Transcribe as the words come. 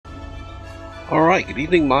Alright, good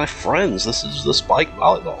evening my friends, this is the Spike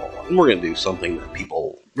Volleyball, and we're going to do something that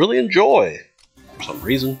people really enjoy for some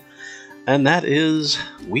reason, and that is,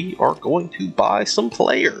 we are going to buy some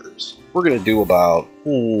players. We're going to do about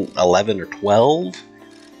 11 or 12,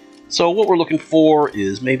 so what we're looking for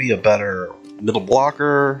is maybe a better middle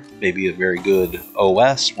blocker, maybe a very good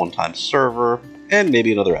OS, one-time server, and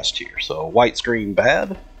maybe another S tier, so white screen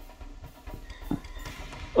bad.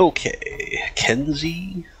 Okay,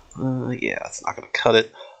 Kenzie. Yeah, it's not going to cut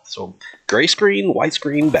it. So, gray screen, white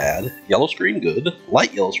screen, bad. Yellow screen, good.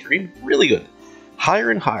 Light yellow screen, really good.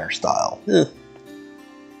 Higher and higher style.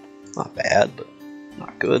 Not bad, but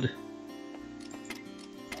not good.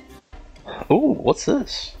 Ooh, what's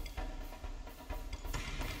this?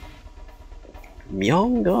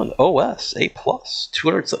 Myung-gun OS, A+.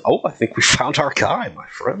 200. Oh, I think we found our guy, my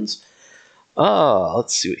friends.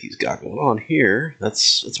 Let's see what he's got going on here.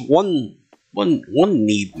 That's one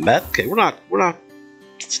need met. Okay, we're not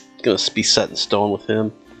gonna be set in stone with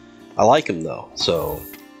him. I like him though, so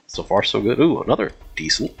far so good. Ooh, another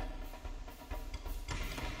decent.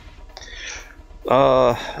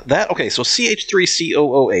 Okay, so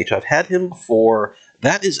CH3COOH. I've had him before.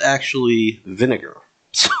 That is actually Vinegar.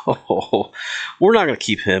 So we're not gonna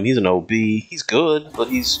keep him. He's an OB. He's good, but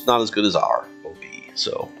he's not as good as our OB.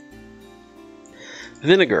 So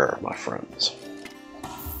Vinegar, my friends.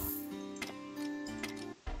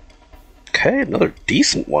 Okay, another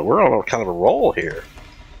decent one. We're on a kind of a roll here.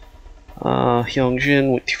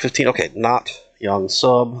 Hyungjin with 215. Okay, not Young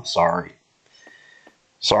Sub. Sorry,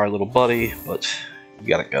 little buddy, but you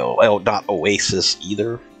gotta go. Oh, not Oasis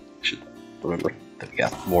either. Should remember that we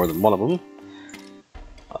got more than one of them.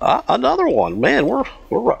 Another one. Man, we're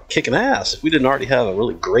kicking ass. If we didn't already have a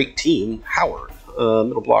really great team, Howard,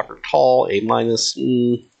 middle blocker, tall, A-.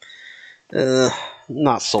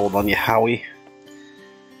 Not sold on you, Howie.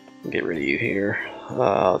 Get rid of you here.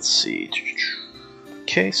 Let's see.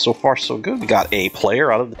 Okay, so far so good. We got a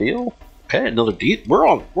player out of the deal. Okay, another D.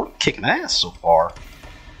 We're kicking ass so far.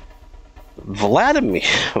 Vladimir.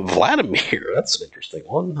 That's an interesting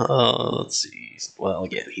one. Let's see. Well,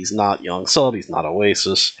 again, he's not Young Sub. He's not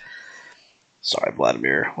Oasis. Sorry,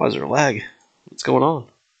 Vladimir. Why is there a lag? What's going on?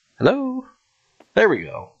 Hello? There we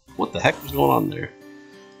go. What the heck was going on there?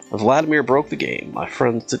 Vladimir broke the game. My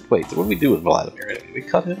friend did. Wait, what did we do with Vladimir? Did we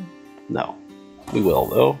cut him? No. We will,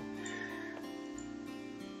 though.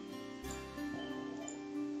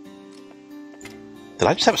 Did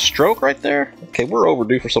I just have a stroke right there? Okay, we're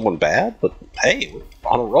overdue for someone bad, but hey, we're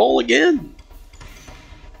on a roll again.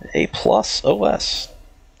 A+ OS.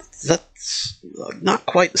 That's not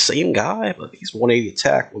quite the same guy, but he's 180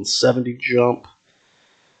 attack, 170 jump.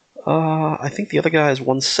 I think the other guy is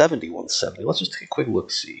 170, 170. Let's just take a quick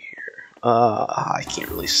look-see here. I can't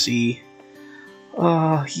really see.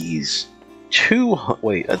 He's 200.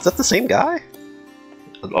 Wait, is that the same guy?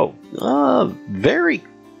 Oh, very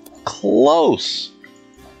close.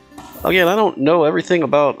 Again, I don't know everything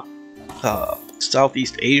about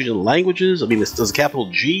Southeast Asian languages. I mean, does a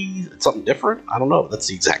capital G? It's something different? I don't know. That's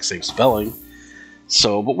the exact same spelling.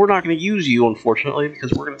 So, but we're not going to use you, unfortunately,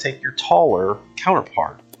 because we're going to take your taller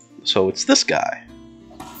counterpart. So it's this guy.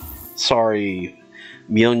 Sorry,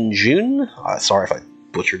 Myungjun. Sorry if I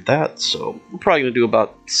butchered that. So we're probably going to do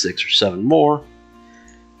about 6 or 7 more.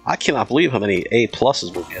 I cannot believe how many A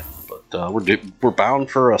pluses we're getting, but we're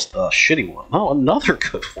bound for a shitty one. Oh, another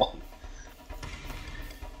good one.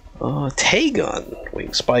 Taegun,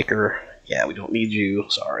 Wing Spiker. Yeah, we don't need you.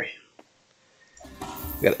 Sorry.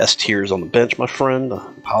 We got S tiers on the bench, my friend. I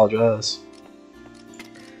apologize.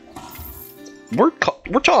 We're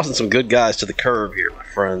tossing some good guys to the curb here, my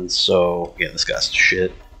friends. So, yeah, this guy's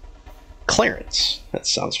shit. Clarence. That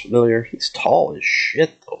sounds familiar. He's tall as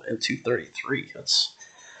shit, though, man. 233. That's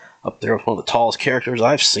up there with one of the tallest characters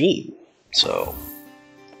I've seen. So,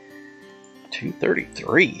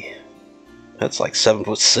 233. That's like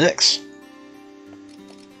 7'6".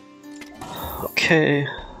 Okay.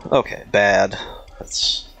 Okay, bad.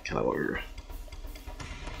 That's kind of what we're...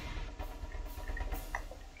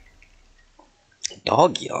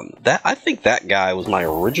 Dogyeon. I think that guy was my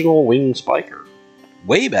original wing spiker.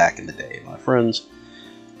 Way back in the day, my friends.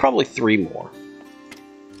 Probably 3 more.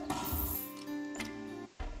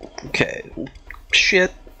 Okay.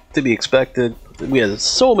 Shit. To be expected. We had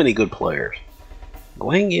so many good players.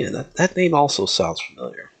 Gwang Yin. That name also sounds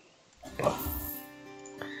familiar. But...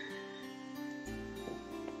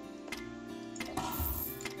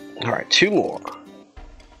 Alright, 2 more.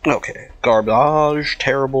 Okay. Garbage.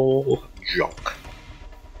 Terrible. Junk.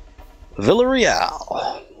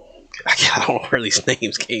 Villarreal. I don't know where these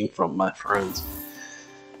names came from, my friends.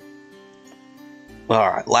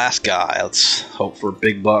 Alright, last guy. Let's hope for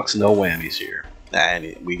big bucks, no whammies here.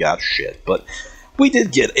 And we got shit. But we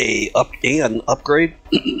did get an upgrade.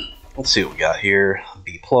 Let's see what we got here.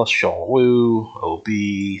 B+, Shaw Wu, OB,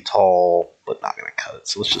 tall, but not going to cut it.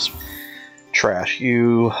 So let's just trash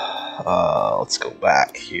you. Let's go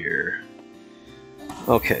back here.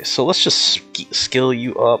 Okay, so let's just skill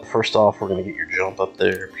you up. First off, we're going to get your jump up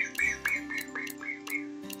there.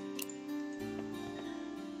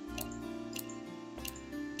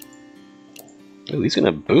 Ooh, he's going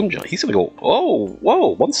to boom jump. He's going to go, oh, whoa,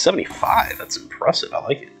 175. That's impressive. I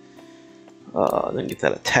like it. Then get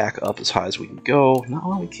that attack up as high as we can go.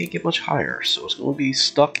 No, we can't get much higher, so it's going to be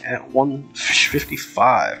stuck at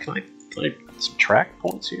 155. Can I subtract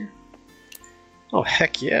points here? Oh,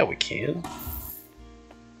 heck yeah, we can.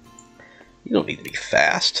 You don't need to be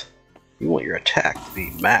fast. You want your attack to be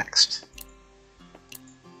maxed.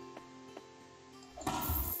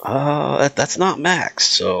 That's not maxed,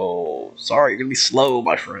 so sorry, you're going to be slow,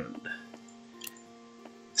 my friend.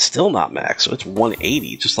 Still not maxed, so it's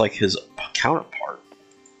 180, just like his counterpart.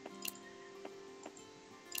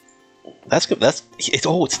 That's good.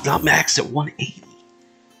 It's not maxed at 180.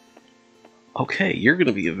 Okay, you're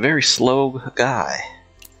gonna be a very slow guy.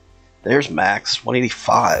 There's max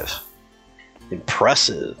 185.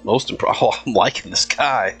 Impressive. Most impressive. Oh, I'm liking this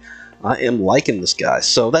guy. I am liking this guy.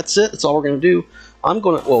 So that's it. That's all we're gonna do.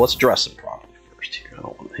 Well, let's dress him properly first here. I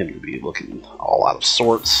don't want him to be looking all out of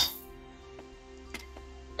sorts.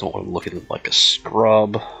 Don't want him looking like a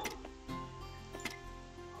scrub.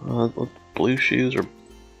 Blue shoes, or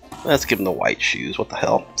let's give him the white shoes. What the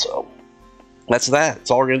hell? So that's that.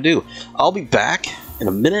 That's all we're gonna do. I'll be back in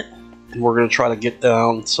a minute, and we're gonna try to get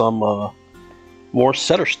down some more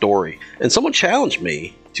setter story. And someone challenged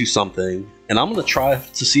me to something, and I'm gonna try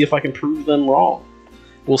to see if I can prove them wrong.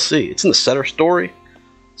 We'll see. It's in the setter story,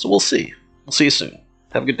 so we'll see. We'll see you soon.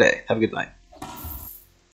 Have a good day. Have a good night.